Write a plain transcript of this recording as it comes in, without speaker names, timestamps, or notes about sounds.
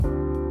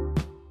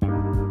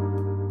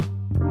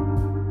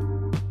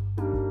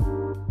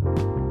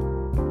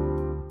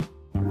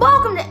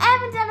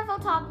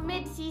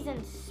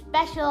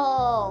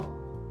special.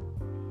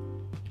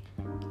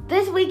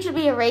 This week should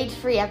be a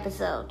rage-free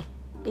episode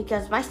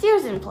because my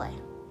Steelers didn't play.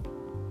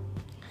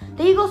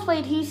 The Eagles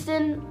played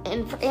Houston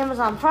in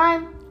Amazon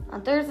Prime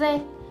on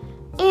Thursday,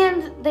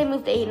 and they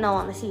moved to 8-0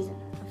 on the season.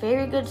 A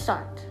very good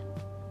start.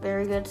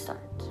 Very good start.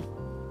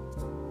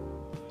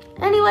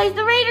 Anyways,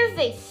 the Raiders,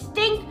 they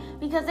stink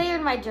because they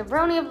earned my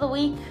Jabroni of the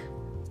Week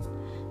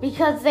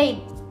because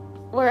they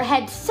were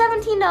ahead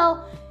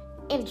 17-0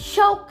 and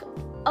choke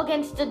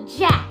against the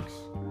Jags.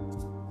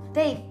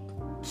 They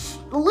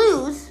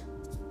lose,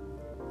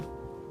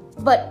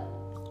 but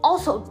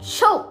also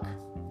choke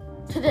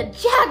to the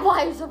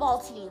Jaguars of all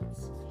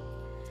teams.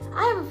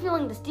 I have a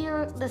feeling the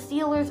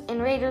Steelers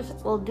and Raiders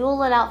will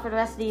duel it out for the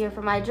rest of the year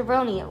for my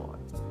Jabroni Award.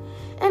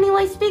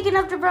 Anyway, speaking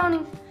of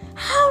Jabroni,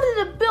 how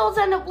did the Bills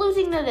end up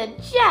losing to the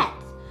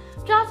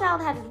Jets? Josh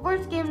Allen had his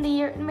worst game of the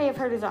year and may have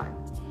hurt his arm.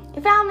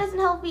 If Allen isn't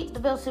healthy, the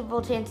Bills' Super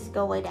Bowl chances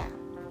go way down.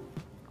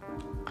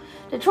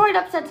 Detroit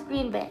upsets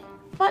Green Bay,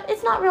 but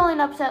it's not really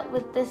an upset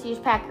with this year's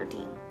Packer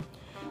team.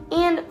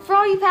 And for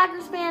all you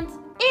Packers fans,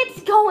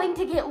 it's going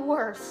to get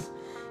worse.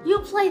 You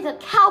play the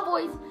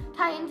Cowboys,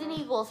 Titans, and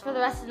Eagles for the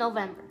rest of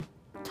November.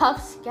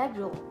 Tough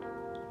schedule.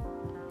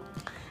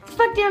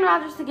 Expect Aaron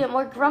Rodgers to get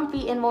more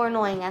grumpy and more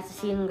annoying as the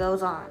season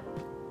goes on.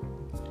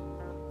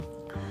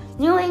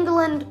 New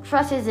England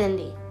crushes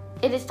Indy.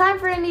 It is time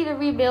for Indy to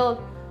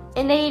rebuild,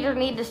 and they either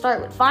need to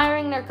start with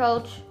firing their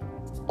coach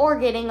or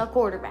getting a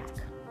quarterback.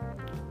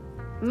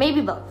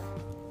 Maybe both.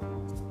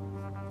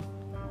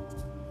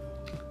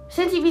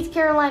 Cincy beats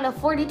Carolina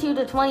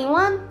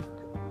 42-21,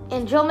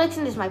 and Joe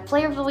Mixon is my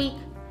player of the week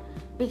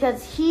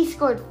because he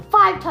scored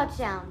 5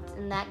 touchdowns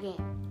in that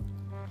game.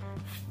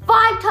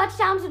 5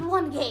 touchdowns in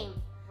one game.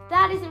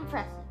 That is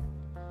impressive.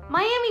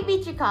 Miami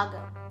beat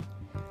Chicago.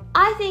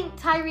 I think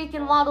Tyreek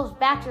and Waddle's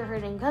backs are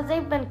hurting because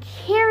they've been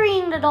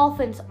carrying the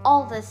Dolphins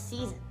all this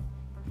season.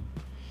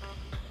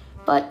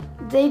 But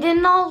they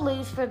didn't all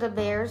lose for the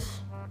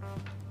Bears.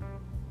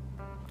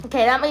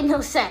 Okay, that made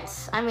no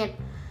sense. I mean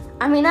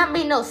that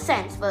made no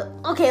sense. But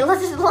okay,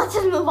 let's just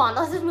move on.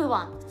 Let's just move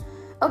on.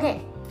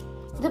 Okay,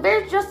 the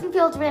Bears' Justin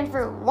Fields ran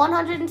for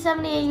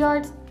 178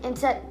 yards and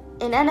set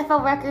an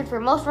NFL record for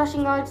most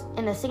rushing yards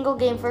in a single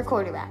game for a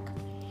quarterback.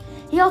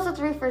 He also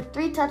threw for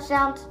 3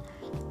 touchdowns,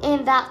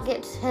 and that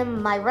gets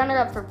him my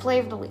runner-up for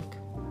Player of the Week.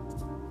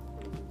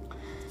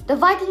 The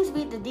Vikings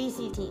beat the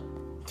DC team.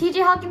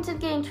 TJ Hawkinson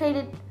getting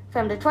traded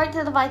from Detroit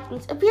to the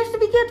Vikings appears to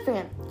be good for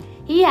him.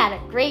 He had a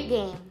great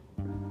game.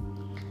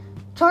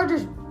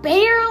 Chargers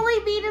barely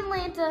beat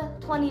Atlanta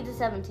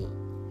 20-17.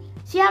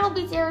 Seattle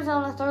beats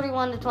Arizona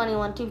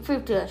 31-21 to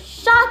improve to a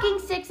shocking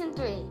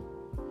 6-3.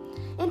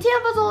 And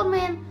Tampa's old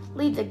man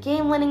leads a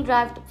game-winning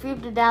drive to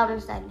prove to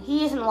doubters that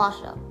he isn't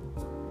washed up.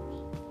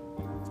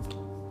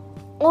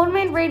 Old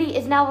man Brady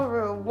is now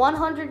over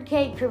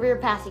 100K career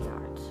passing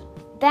yards.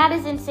 That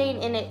is insane,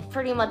 and it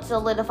pretty much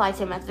solidifies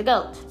him as the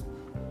GOAT.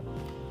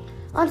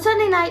 On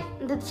Sunday night,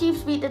 the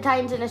Chiefs beat the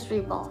Titans in a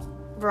street brawl.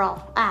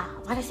 Why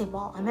did I say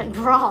ball? I meant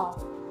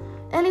brawl.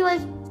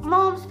 Anyways,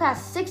 Mahomes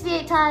passed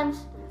 68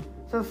 times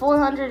for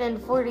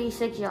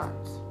 446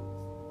 yards.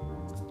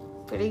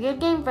 Pretty good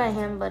game by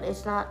him, but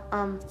it's not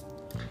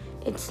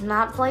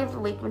Play of the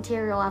Week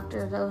material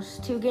after those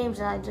 2 games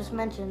that I just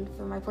mentioned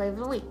for my Play of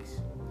the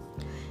Weeks.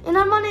 And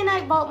on Monday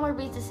night, Baltimore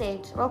beats the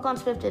Saints. Roquan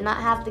Smith did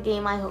not have the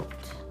game I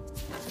hoped.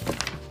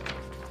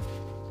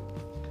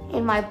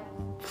 And my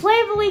Play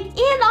of the Week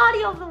and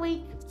Audio of the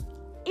Week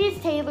is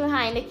Taylor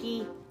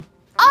Heineke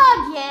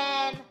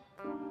again.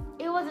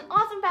 It was an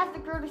awesome pass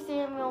to Curtis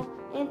Samuel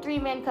in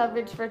 3-man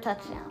coverage for a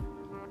touchdown.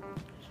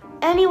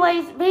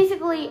 Anyways,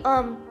 basically,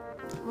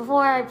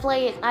 before I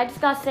play it, I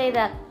just got to say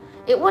that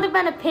it would have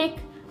been a pick,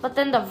 but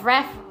then the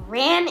ref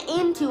ran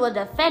into a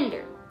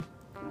defender.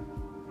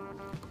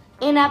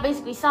 And that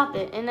basically stopped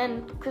it. And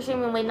then Chris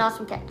Samuel made an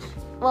awesome catch.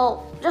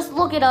 Well, just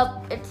look it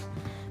up. It's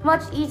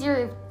much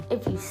easier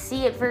if you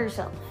see it for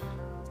yourself.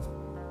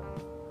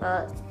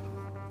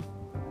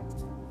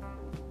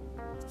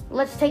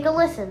 Let's take a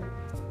listen.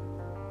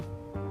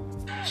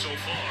 So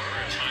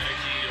far, as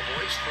Heineke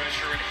avoids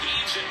pressure and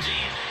heaves it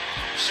deep.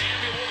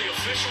 Samuel, the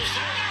officials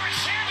there. And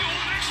Samuel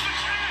makes the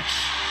catch.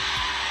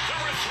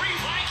 Number 3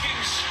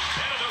 Vikings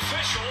and an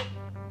official.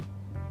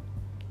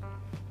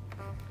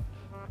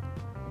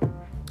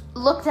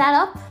 Look that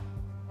up,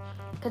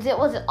 because it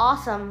was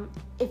awesome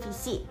if you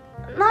see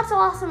it. Not so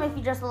awesome if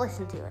you just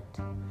listen to it.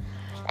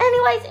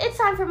 Anyways, it's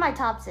time for my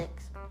top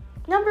 6.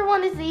 Number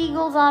 1 is the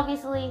Eagles,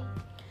 obviously.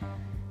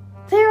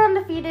 They're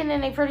undefeated,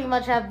 and they pretty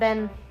much have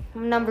been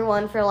number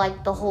 1 for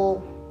like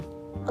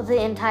the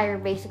entire,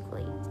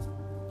 basically,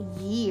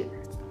 year.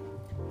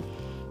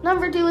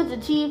 Number 2 is the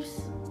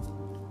Chiefs.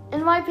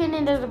 In my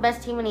opinion, they're the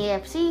best team in the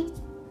AFC.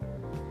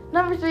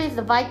 Number 3 is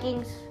the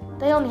Vikings.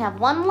 They only have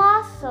 1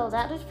 loss, so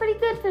that is pretty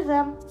good for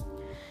them.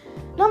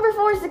 Number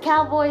 4 is the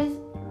Cowboys.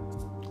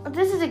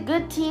 This is a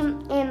good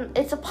team, and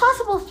it's a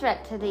possible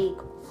threat to the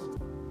Eagles.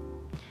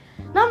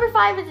 Number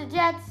 5 is the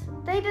Jets.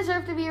 They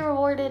deserve to be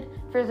rewarded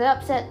for the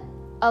upset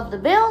of the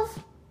Bills.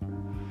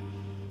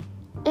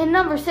 And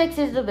number 6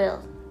 is the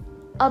Bills.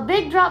 a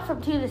big drop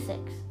from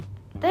 2-6.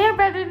 They are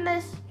better than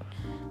this,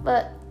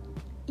 but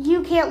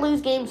you can't lose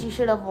games you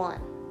should have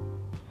won,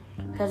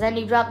 because then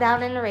you drop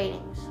down in the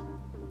ratings.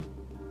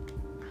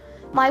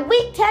 My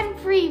Week 10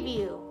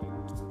 preview.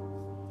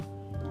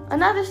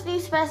 Another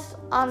snooze fest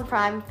on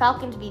Prime.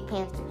 Falcons beat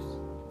Panthers.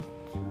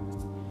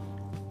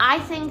 I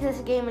think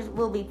this game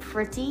will be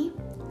pretty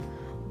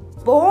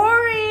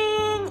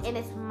boring, and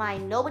it's my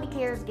nobody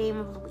cares game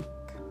of the week.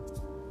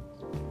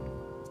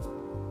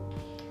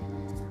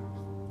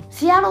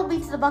 Seattle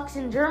beats the Bucs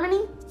in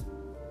Germany.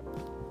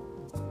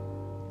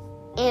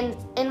 And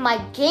in my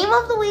game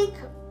of the week,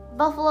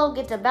 Buffalo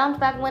gets a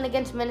bounce-back win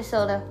against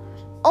Minnesota,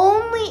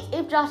 only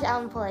if Josh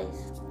Allen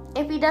plays.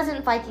 If he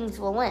doesn't, Vikings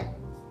will win.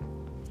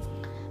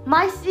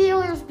 My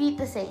Steelers beat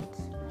the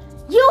Saints.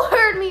 You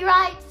heard me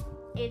right.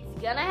 It's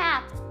gonna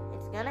happen.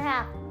 It's gonna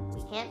happen.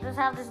 We can't just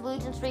have this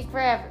losing streak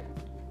forever.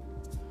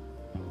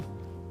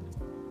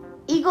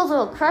 Eagles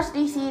will crush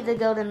DC to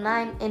go to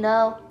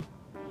 9-0.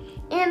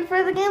 And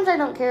for the games I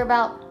don't care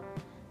about,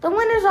 the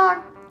winners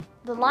are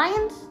the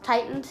Lions,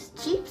 Titans,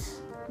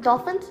 Chiefs,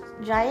 Dolphins,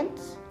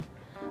 Giants,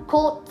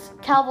 Colts,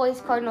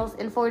 Cowboys, Cardinals,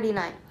 and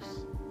 49ers.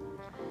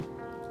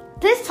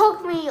 This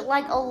took me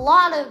like a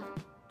lot of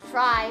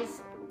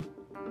tries,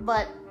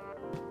 but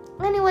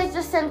anyways,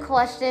 just send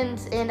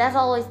questions. And as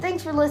always,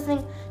 thanks for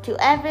listening to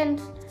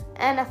Evan's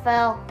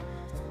NFL.